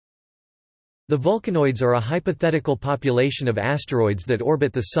The Vulcanoids are a hypothetical population of asteroids that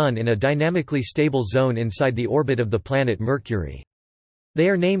orbit the Sun in a dynamically stable zone inside the orbit of the planet Mercury. They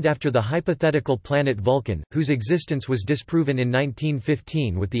are named after the hypothetical planet Vulcan, whose existence was disproven in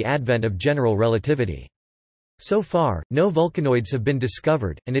 1915 with the advent of general relativity. So far, no Vulcanoids have been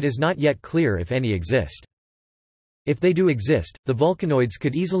discovered, and it is not yet clear if any exist. If they do exist, the Vulcanoids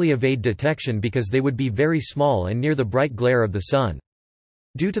could easily evade detection because they would be very small and near the bright glare of the Sun.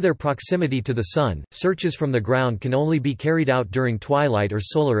 Due to their proximity to the Sun, searches from the ground can only be carried out during twilight or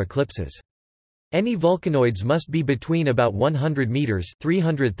solar eclipses. Any Vulcanoids must be between about 100 meters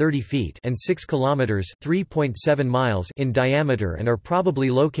 (330 feet) and 6 kilometers (3.7 miles) in diameter and are probably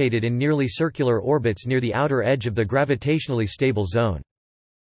located in nearly circular orbits near the outer edge of the gravitationally stable zone.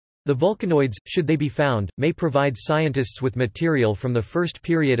 The Vulcanoids, should they be found, may provide scientists with material from the first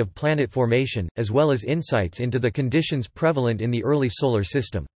period of planet formation, as well as insights into the conditions prevalent in the early Solar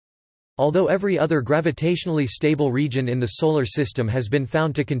System. Although every other gravitationally stable region in the Solar System has been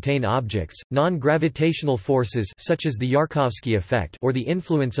found to contain objects, non-gravitational forces such as the Yarkovsky effect or the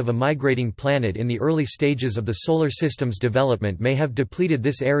influence of a migrating planet in the early stages of the Solar System's development may have depleted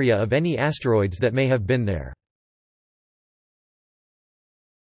this area of any asteroids that may have been there.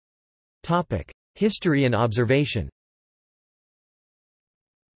 History and observation.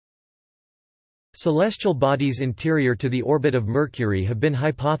 Celestial bodies interior to the orbit of Mercury have been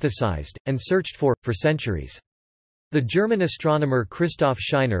hypothesized, and searched for centuries. The German astronomer Christoph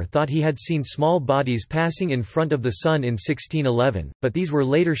Scheiner thought he had seen small bodies passing in front of the Sun in 1611, but these were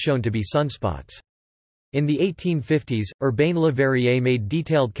later shown to be sunspots. In the 1850s, Urbain Le Verrier made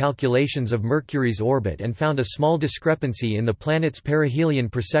detailed calculations of Mercury's orbit and found a small discrepancy in the planet's perihelion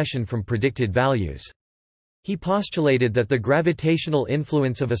precession from predicted values. He postulated that the gravitational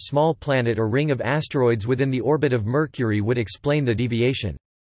influence of a small planet or ring of asteroids within the orbit of Mercury would explain the deviation.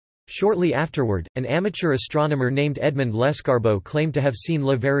 Shortly afterward, an amateur astronomer named Edmond Lescarbault claimed to have seen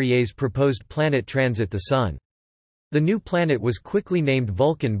Le Verrier's proposed planet transit the Sun. The new planet was quickly named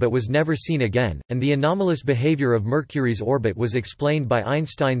Vulcan but was never seen again, and the anomalous behavior of Mercury's orbit was explained by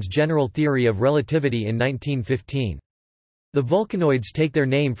Einstein's general theory of relativity in 1915. The Vulcanoids take their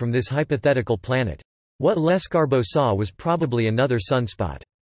name from this hypothetical planet. What Lescarbault saw was probably another sunspot.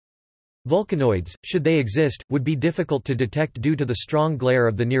 Vulcanoids, should they exist, would be difficult to detect due to the strong glare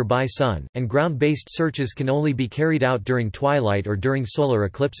of the nearby Sun, and ground-based searches can only be carried out during twilight or during solar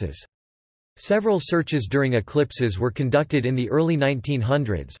eclipses. Several searches during eclipses were conducted in the early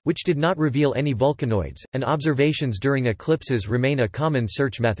 1900s, which did not reveal any Vulcanoids, and observations during eclipses remain a common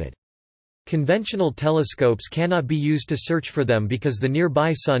search method. Conventional telescopes cannot be used to search for them because the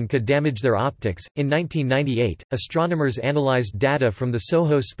nearby Sun could damage their optics. In 1998, astronomers analyzed data from the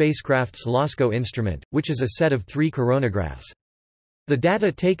SOHO spacecraft's LASCO instrument, which is a set of 3 coronagraphs. The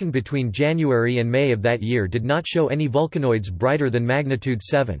data taken between January and May of that year did not show any Vulcanoids brighter than magnitude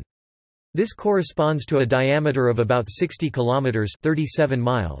 7. This corresponds to a diameter of about 60 kilometers (37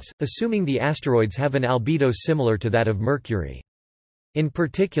 miles), assuming the asteroids have an albedo similar to that of Mercury. In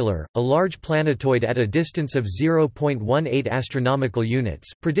particular, a large planetoid at a distance of 0.18 astronomical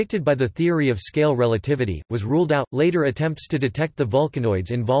units, predicted by the theory of scale relativity, was ruled out. Later attempts to detect the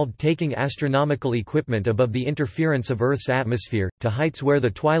Vulcanoids involved taking astronomical equipment above the interference of Earth's atmosphere, to heights where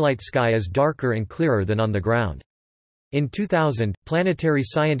the twilight sky is darker and clearer than on the ground. In 2000, planetary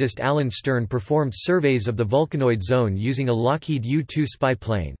scientist Alan Stern performed surveys of the Vulcanoid zone using a Lockheed U-2 spy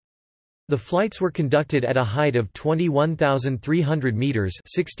plane. The flights were conducted at a height of 21,300 meters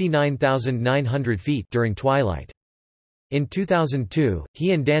 (69,900 feet) during twilight. In 2002,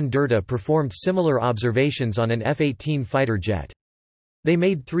 he and Dan Durda performed similar observations on an F-18 fighter jet. They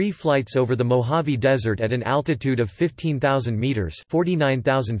made 3 flights over the Mojave Desert at an altitude of 15,000 meters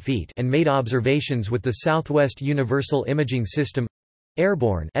 (49,000 feet) and made observations with the Southwest Universal Imaging System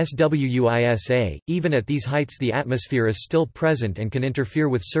airborne SWISA. Even at these heights the atmosphere is still present and can interfere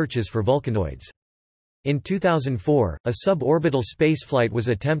with searches for Vulcanoids. In 2004, a suborbital spaceflight was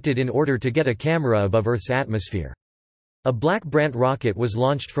attempted in order to get a camera above Earth's atmosphere. A Black Brant rocket was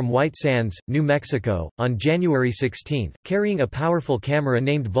launched from White Sands, New Mexico, on January 16, carrying a powerful camera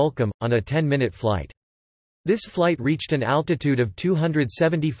named Vulcam, on a 10-minute flight. This flight reached an altitude of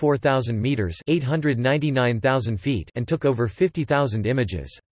 274,000 meters (899,000 feet) and took over 50,000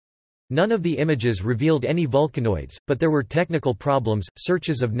 images. None of the images revealed any Vulcanoids, but there were technical problems.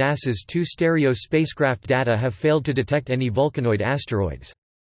 Searches of NASA's 2 stereo spacecraft data have failed to detect any Vulcanoid asteroids.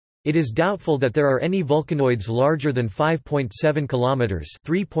 It is doubtful that there are any Vulcanoids larger than 5.7 kilometers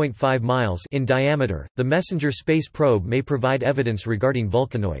 (3.5 miles) in diameter. The Messenger space probe may provide evidence regarding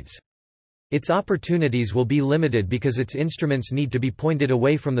Vulcanoids. Its opportunities will be limited because its instruments need to be pointed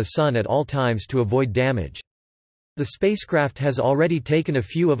away from the Sun at all times to avoid damage. The spacecraft has already taken a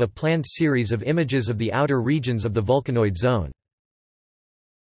few of a planned series of images of the outer regions of the Vulcanoid zone.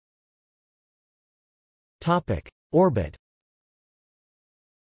 Orbit.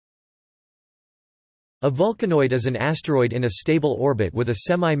 A vulcanoid is an asteroid in a stable orbit with a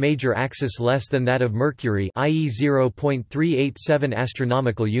semi-major axis less than that of Mercury, i.e. 0.387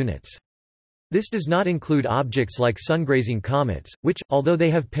 astronomical units. This does not include objects like sun-grazing comets, which, although they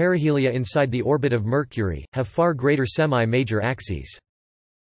have perihelia inside the orbit of Mercury, have far greater semi-major axes.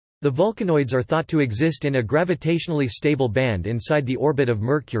 The vulcanoids are thought to exist in a gravitationally stable band inside the orbit of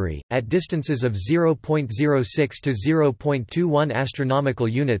Mercury, at distances of 0.06 to 0.21 astronomical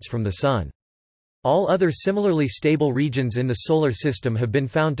units from the Sun. All other similarly stable regions in the Solar System have been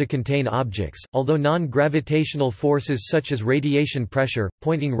found to contain objects, although non-gravitational forces such as radiation pressure,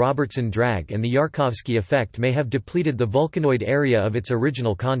 Poynting-Robertson drag and the Yarkovsky effect may have depleted the vulcanoid area of its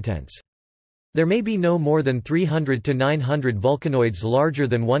original contents. There may be no more than 300 to 900 vulcanoids larger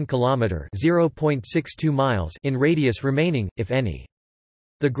than 1 km (0.62 miles) in radius remaining, if any.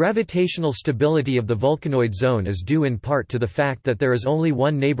 The gravitational stability of the vulcanoid zone is due in part to the fact that there is only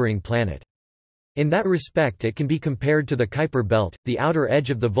one neighboring planet. In that respect it can be compared to the Kuiper belt. The outer edge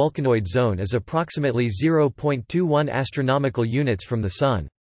of the vulcanoid zone is approximately 0.21 astronomical units from the Sun.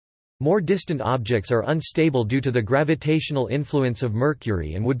 More distant objects are unstable due to the gravitational influence of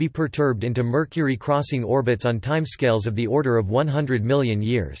Mercury and would be perturbed into Mercury-crossing orbits on timescales of the order of 100 million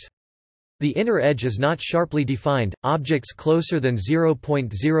years. The inner edge is not sharply defined. Objects closer than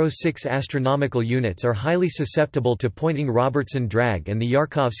 0.06 astronomical units are highly susceptible to Poynting-Robertson drag and the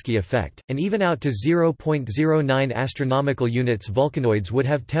Yarkovsky effect, and even out to 0.09 astronomical units vulcanoids would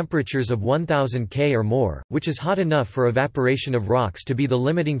have temperatures of 1000 K or more, which is hot enough for evaporation of rocks to be the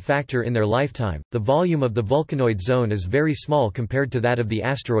limiting factor in their lifetime. The volume of the vulcanoid zone is very small compared to that of the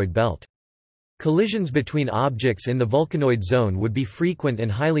asteroid belt. Collisions between objects in the vulcanoid zone would be frequent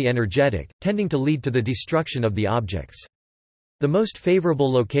and highly energetic, tending to lead to the destruction of the objects. The most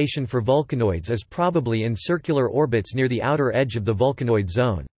favorable location for vulcanoids is probably in circular orbits near the outer edge of the vulcanoid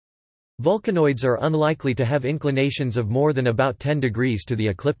zone. Vulcanoids are unlikely to have inclinations of more than about 10 degrees to the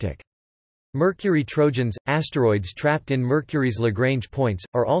ecliptic. Mercury Trojans, asteroids trapped in Mercury's Lagrange points,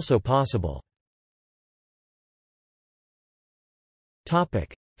 are also possible.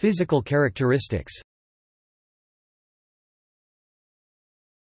 Physical characteristics.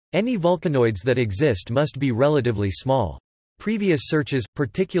 Any vulcanoids that exist must be relatively small. Previous searches,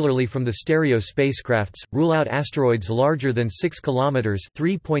 particularly from the stereo spacecrafts, rule out asteroids larger than 6 km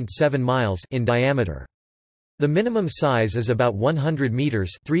 (3.7 miles) in diameter. The minimum size is about 100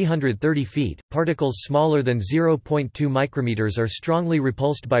 meters (330 feet). Particles smaller than 0.2 micrometers are strongly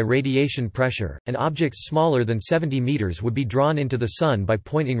repulsed by radiation pressure, and objects smaller than 70 meters would be drawn into the Sun by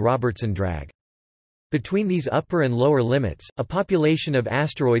Poynting-Robertson drag. Between these upper and lower limits, a population of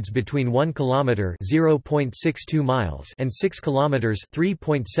asteroids between 1 km (0.62 miles) and 6 km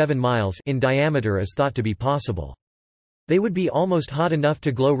 (3.7 miles) in diameter is thought to be possible. They would be almost hot enough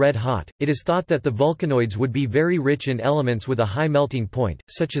to glow red hot. It is thought that the vulcanoids would be very rich in elements with a high melting point,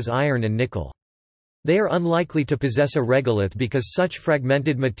 such as iron and nickel. They are unlikely to possess a regolith because such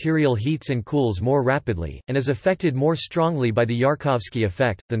fragmented material heats and cools more rapidly, and is affected more strongly by the Yarkovsky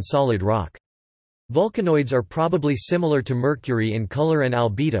effect, than solid rock. Vulcanoids are probably similar to Mercury in color and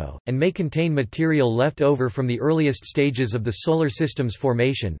albedo, and may contain material left over from the earliest stages of the Solar System's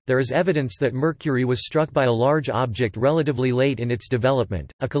formation. There is evidence that Mercury was struck by a large object relatively late in its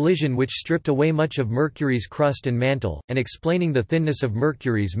development, a collision which stripped away much of Mercury's crust and mantle, and explaining the thinness of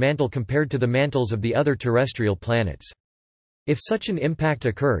Mercury's mantle compared to the mantles of the other terrestrial planets. If such an impact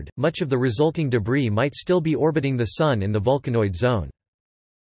occurred, much of the resulting debris might still be orbiting the Sun in the vulcanoid zone.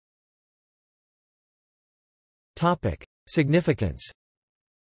 Significance.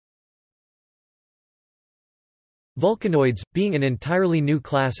 Vulcanoids, being an entirely new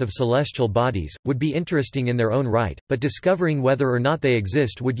class of celestial bodies, would be interesting in their own right, but discovering whether or not they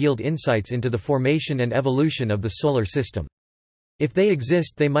exist would yield insights into the formation and evolution of the Solar System. If they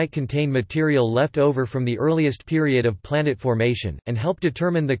exist, they might contain material left over from the earliest period of planet formation, and help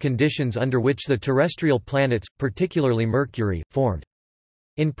determine the conditions under which the terrestrial planets, particularly Mercury, formed.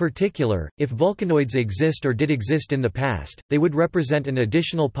 In particular, if vulcanoids exist or did exist in the past, they would represent an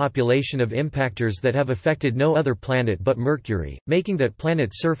additional population of impactors that have affected no other planet but Mercury, making that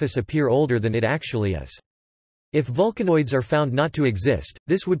planet's surface appear older than it actually is. If vulcanoids are found not to exist,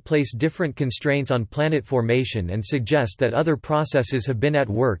 this would place different constraints on planet formation and suggest that other processes have been at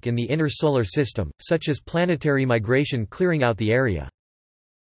work in the inner Solar System, such as planetary migration clearing out the area.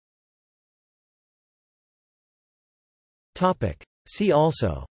 See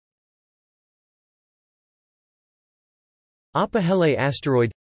also: Apahele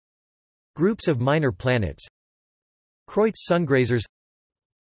asteroid, Groups of minor planets, Kreutz sungrazers,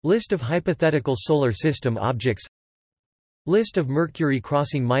 List of hypothetical solar system objects, List of Mercury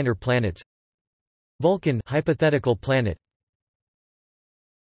crossing minor planets, Vulcan hypothetical planet.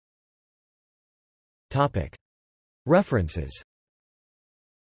 References